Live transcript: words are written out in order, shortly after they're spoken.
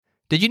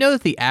Did you know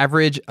that the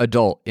average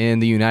adult in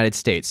the United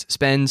States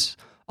spends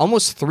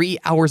almost 3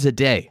 hours a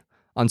day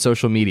on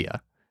social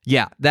media?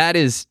 Yeah, that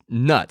is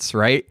nuts,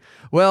 right?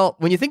 Well,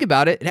 when you think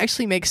about it, it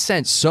actually makes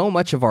sense. So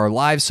much of our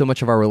lives, so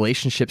much of our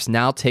relationships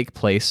now take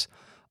place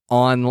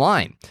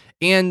online.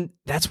 And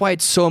that's why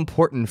it's so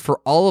important for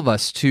all of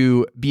us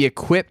to be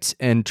equipped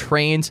and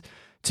trained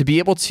to be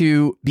able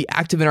to be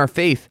active in our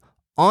faith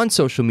on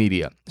social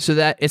media, so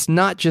that it's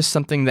not just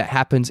something that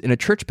happens in a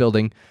church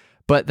building,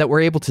 but that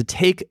we're able to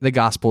take the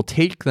gospel,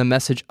 take the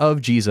message of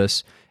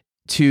Jesus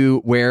to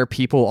where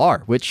people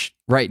are, which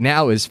right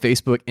now is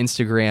Facebook,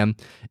 Instagram,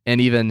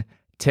 and even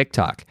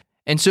TikTok.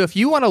 And so if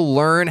you want to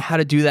learn how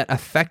to do that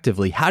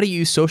effectively, how to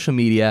use social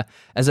media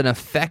as an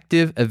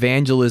effective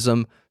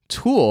evangelism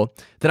tool,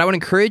 then I would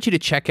encourage you to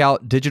check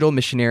out Digital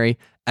Missionary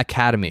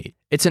Academy.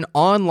 It's an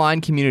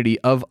online community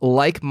of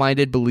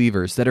like-minded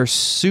believers that are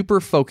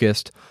super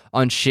focused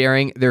on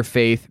sharing their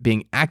faith,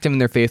 being active in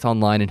their faith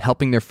online, and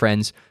helping their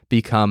friends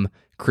become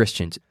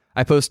Christians.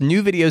 I post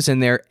new videos in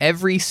there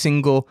every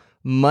single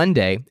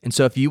Monday, and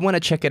so if you want to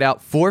check it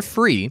out for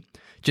free,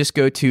 just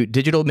go to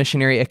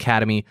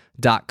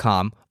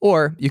digitalmissionaryacademy.com,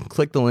 or you can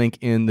click the link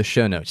in the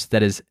show notes.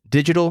 That is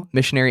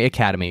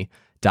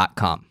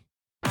digitalmissionaryacademy.com.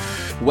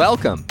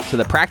 Welcome to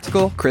the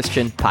Practical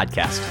Christian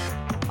Podcast.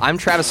 I'm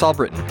Travis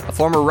Albritton, a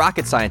former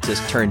rocket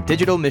scientist turned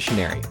digital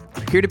missionary,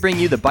 here to bring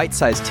you the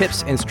bite-sized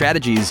tips and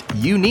strategies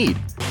you need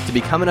to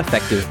become an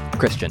effective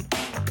Christian.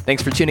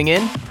 Thanks for tuning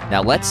in.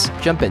 Now let's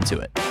jump into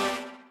it.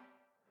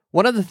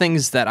 One of the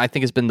things that I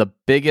think has been the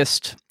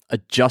biggest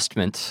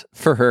adjustment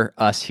for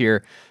us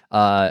here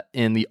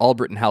in the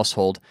Albritton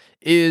household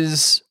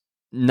is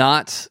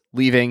not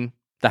leaving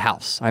the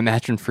house. I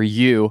imagine for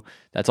you,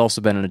 that's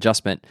also been an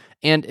adjustment.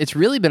 And it's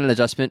really been an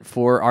adjustment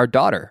for our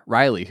daughter,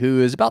 Riley,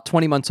 who is about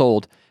 20 months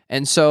old.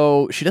 And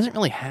so she doesn't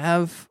really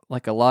have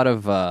like a lot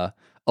of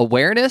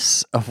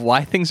awareness of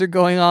why things are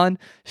going on.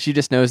 She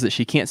just knows that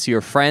she can't see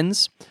her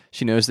friends.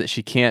 She knows that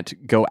she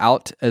can't go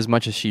out as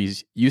much as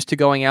she's used to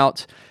going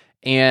out.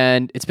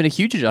 And it's been a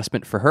huge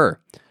adjustment for her.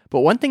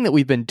 But one thing that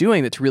we've been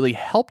doing that's really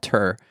helped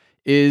her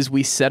is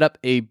we set up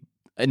a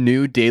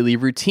new daily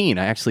routine.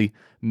 I actually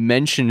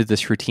mentioned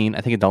this routine,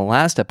 I think, in the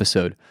last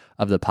episode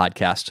of the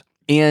podcast.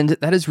 And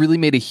that has really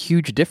made a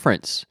huge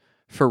difference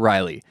for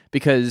Riley,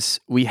 because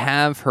we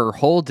have her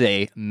whole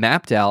day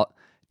mapped out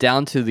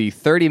down to the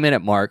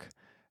 30-minute mark,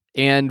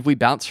 and we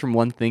bounce from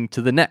one thing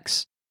to the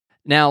next.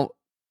 Now,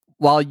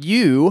 while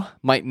you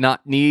might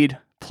not need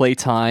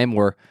playtime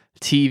or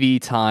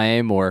TV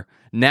time or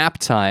nap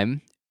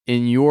time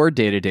in your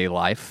day-to-day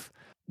life,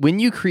 when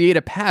you create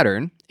a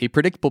pattern, a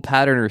predictable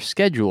pattern or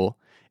schedule,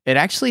 it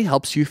actually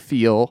helps you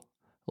feel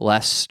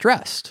less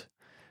stressed.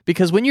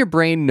 Because when your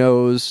brain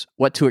knows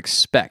what to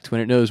expect,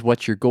 when it knows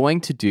what you're going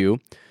to do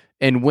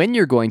and when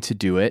you're going to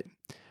do it,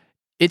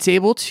 it's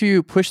able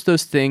to push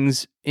those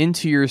things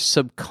into your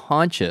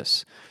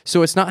subconscious.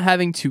 So it's not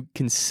having to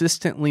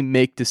consistently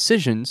make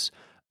decisions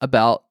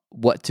about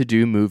what to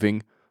do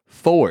moving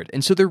forward.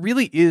 And so there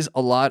really is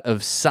a lot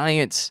of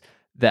science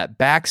that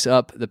backs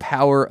up the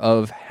power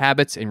of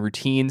habits and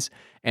routines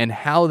and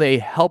how they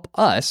help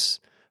us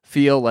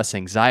feel less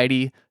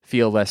anxiety,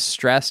 feel less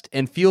stressed,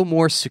 and feel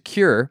more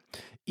secure,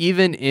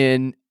 even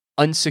in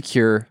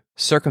unsecure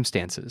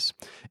circumstances.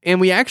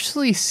 And we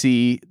actually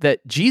see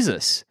that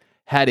Jesus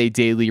had a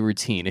daily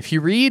routine. If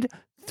you read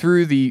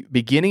through the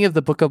beginning of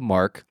the book of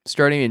Mark,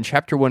 starting in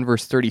chapter 1,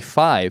 verse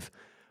 35,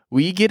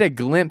 we get a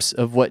glimpse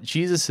of what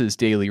Jesus'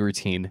 daily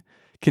routine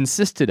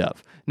consisted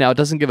of. Now, it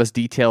doesn't give us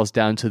details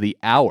down to the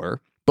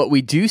hour, but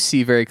we do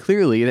see very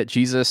clearly that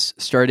Jesus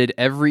started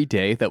every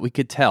day, that we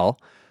could tell,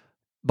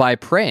 by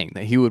praying,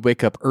 that he would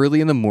wake up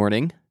early in the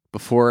morning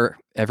before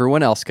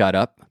everyone else got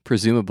up,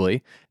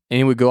 presumably, and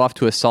he would go off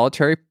to a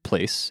solitary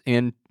place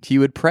and he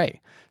would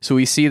pray. So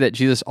we see that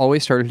Jesus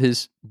always started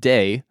his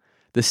day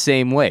the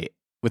same way,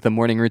 with a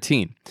morning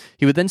routine.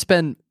 He would then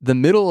spend the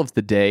middle of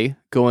the day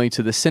going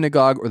to the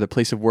synagogue or the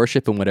place of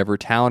worship in whatever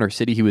town or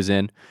city he was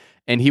in,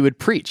 and he would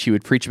preach. He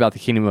would preach about the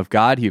kingdom of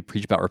God, he would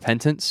preach about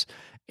repentance,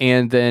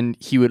 and then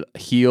he would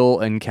heal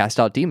and cast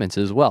out demons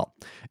as well.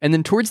 And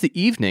then towards the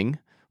evening,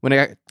 when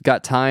I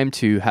got time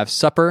to have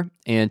supper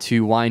and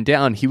to wind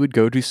down, he would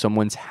go to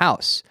someone's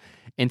house.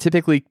 And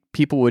typically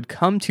people would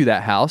come to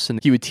that house and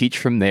he would teach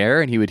from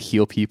there, and he would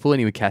heal people and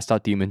he would cast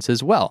out demons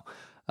as well.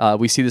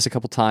 We see this a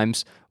couple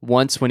times.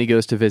 Once when he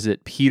goes to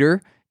visit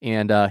Peter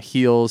and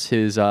heals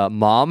his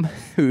mom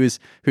who's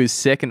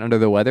sick and under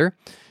the weather.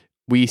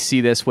 We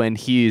see this when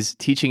he's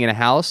teaching in a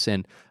house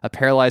and a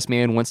paralyzed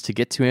man wants to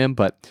get to him,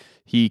 but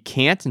he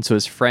can't, and so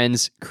his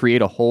friends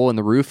create a hole in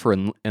the roof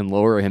and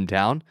lower him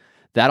down.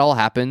 That all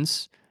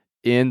happens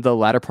in the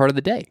latter part of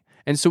the day.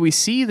 And so we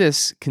see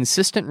this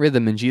consistent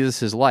rhythm in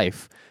Jesus'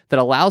 life that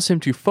allows him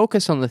to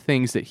focus on the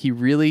things that he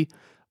really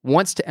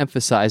wants to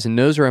emphasize and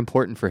knows are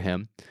important for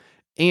him,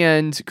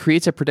 and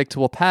creates a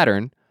predictable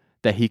pattern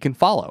that he can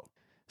follow.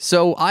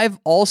 So I've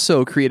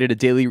also created a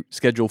daily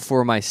schedule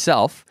for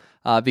myself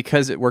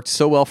because it worked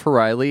so well for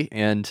Riley,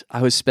 and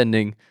I was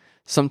spending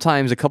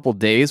sometimes a couple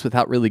days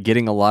without really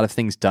getting a lot of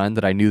things done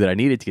that I knew that I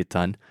needed to get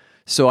done.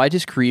 So I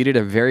just created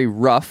a very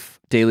rough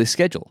daily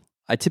schedule.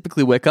 I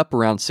typically wake up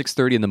around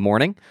 6:30 in the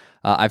morning.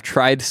 I've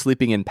tried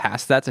sleeping in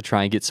past that to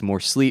try and get some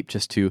more sleep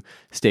just to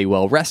stay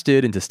well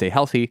rested and to stay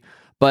healthy.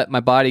 But my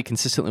body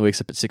consistently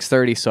wakes up at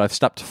 6:30, so I've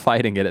stopped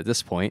fighting it at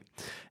this point.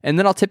 And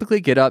then I'll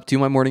typically get up, do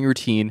my morning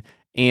routine,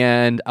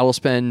 and I will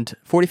spend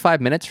 45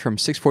 minutes from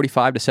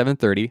 6:45 to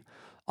 7:30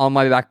 on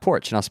my back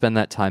porch. And I'll spend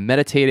that time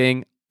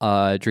meditating,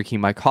 drinking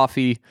my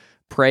coffee,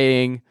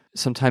 praying,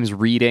 sometimes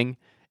reading.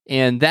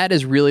 And that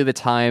is really the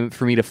time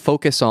for me to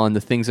focus on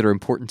the things that are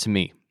important to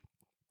me,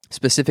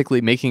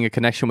 specifically making a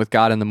connection with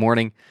God in the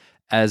morning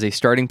as a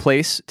starting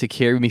place to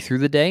carry me through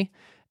the day,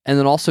 and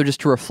then also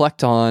just to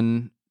reflect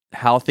on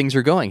how things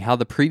are going, how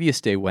the previous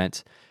day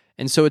went.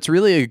 And so it's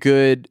really a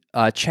good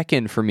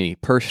check-in for me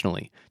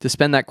personally to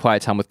spend that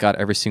quiet time with God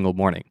every single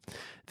morning.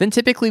 Then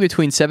typically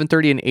between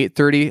 7:30 and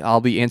 8:30,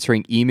 I'll be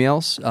answering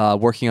emails,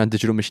 working on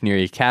Digital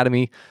Missionary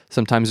Academy.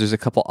 Sometimes there's a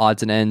couple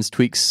odds and ends,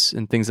 tweaks,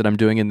 and things that I'm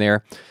doing in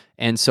there.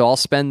 And so I'll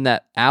spend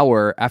that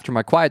hour after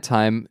my quiet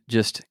time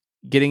just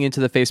getting into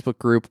the Facebook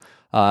group,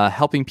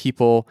 helping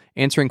people,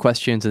 answering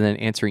questions, and then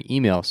answering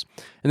emails.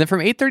 And then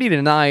from 8:30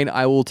 to 9,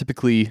 I will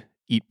typically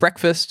eat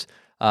breakfast.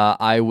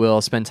 I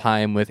will spend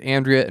time with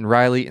Andrea and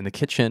Riley in the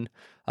kitchen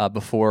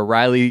before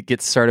Riley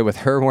gets started with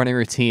her morning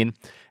routine.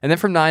 And then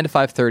from 9 to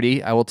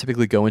 5:30, I will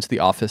typically go into the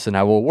office and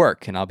I will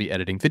work, and I'll be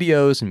editing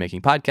videos and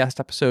making podcast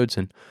episodes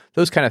and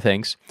those kind of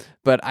things.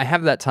 But I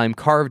have that time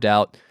carved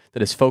out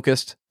that is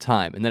focused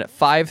time. And then at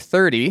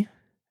 5:30,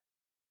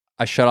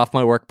 I shut off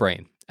my work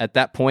brain. At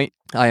that point,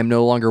 I am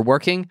no longer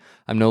working.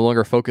 I'm no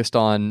longer focused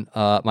on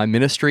my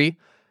ministry.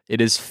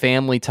 It is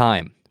family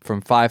time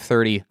from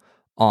 5:30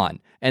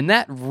 on. And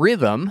that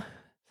rhythm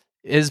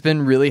has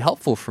been really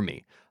helpful for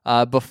me.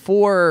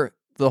 Before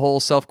the whole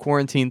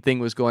self-quarantine thing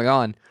was going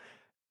on,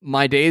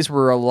 my days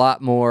were a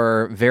lot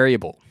more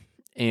variable.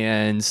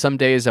 And some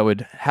days I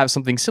would have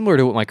something similar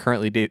to what my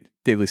currently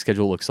daily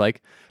schedule looks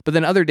like. But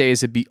then other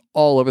days it'd be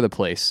all over the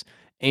place.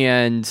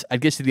 And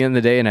I'd get to the end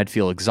of the day and I'd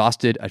feel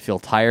exhausted, I'd feel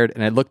tired,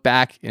 and I'd look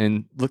back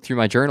and look through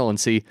my journal and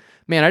see,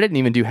 man, I didn't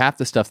even do half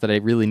the stuff that I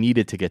really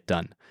needed to get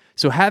done.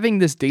 So having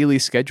this daily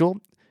schedule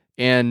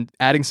and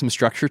adding some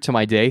structure to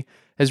my day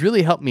has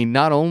really helped me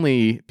not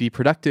only be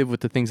productive with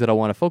the things that I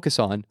want to focus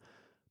on,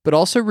 but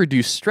also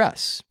reduce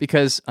stress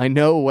because I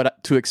know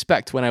what to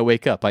expect when I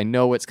wake up. I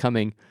know what's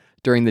coming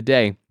during the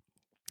day.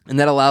 And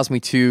that allows me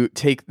to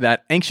take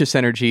that anxious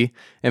energy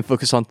and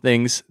focus on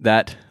things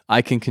that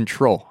I can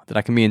control, that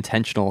I can be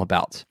intentional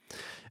about.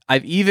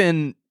 I've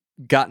even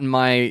gotten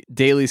my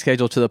daily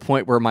schedule to the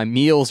point where my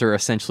meals are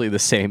essentially the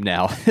same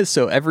now.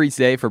 So every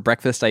day for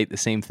breakfast, I eat the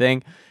same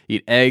thing,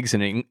 eat eggs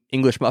and an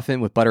English muffin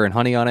with butter and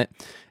honey on it.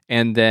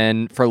 And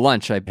then for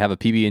lunch, I have a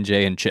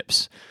PB&J and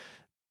chips.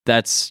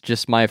 That's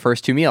just my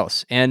first two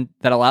meals. And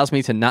that allows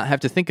me to not have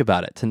to think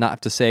about it, to not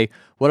have to say,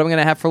 what am I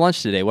going to have for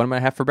lunch today? What am I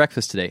going to have for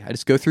breakfast today? I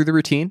just go through the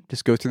routine,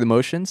 just go through the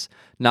motions,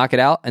 knock it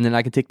out, and then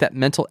I can take that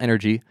mental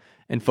energy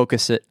and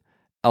focus it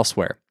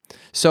elsewhere.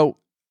 So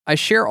I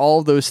share all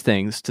of those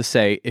things to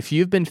say, if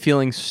you've been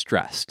feeling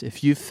stressed,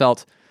 if you've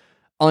felt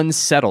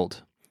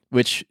unsettled,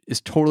 which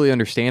is totally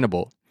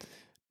understandable,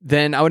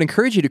 then I would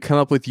encourage you to come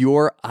up with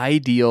your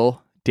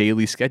ideal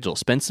daily schedule.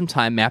 Spend some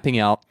time mapping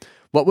out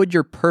what would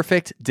your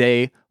perfect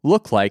day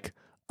look like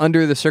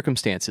under the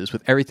circumstances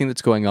with everything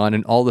that's going on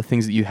and all the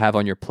things that you have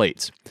on your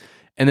plates.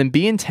 And then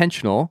be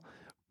intentional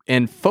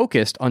and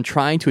focused on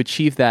trying to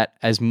achieve that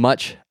as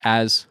much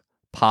as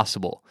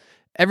possible.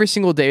 Every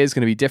single day is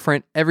going to be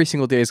different. Every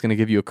single day is going to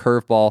give you a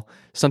curveball,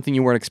 something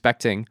you weren't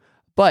expecting.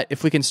 But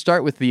if we can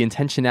start with the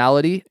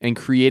intentionality and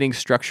creating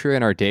structure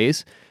in our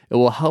days, it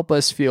will help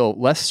us feel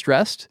less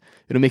stressed.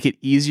 It'll make it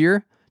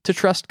easier to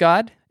trust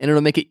God, and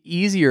it'll make it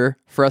easier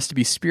for us to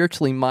be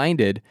spiritually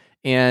minded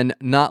and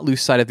not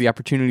lose sight of the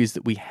opportunities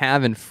that we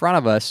have in front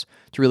of us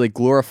to really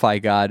glorify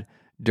God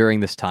during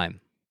this time.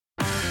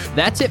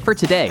 That's it for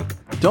today.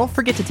 Don't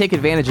forget to take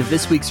advantage of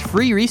this week's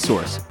free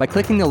resource by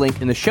clicking the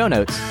link in the show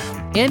notes,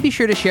 and be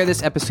sure to share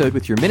this episode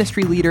with your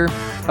ministry leader,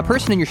 a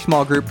person in your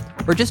small group,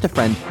 or just a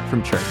friend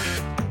from church.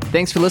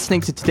 Thanks for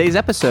listening to today's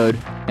episode,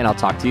 and I'll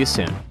talk to you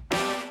soon.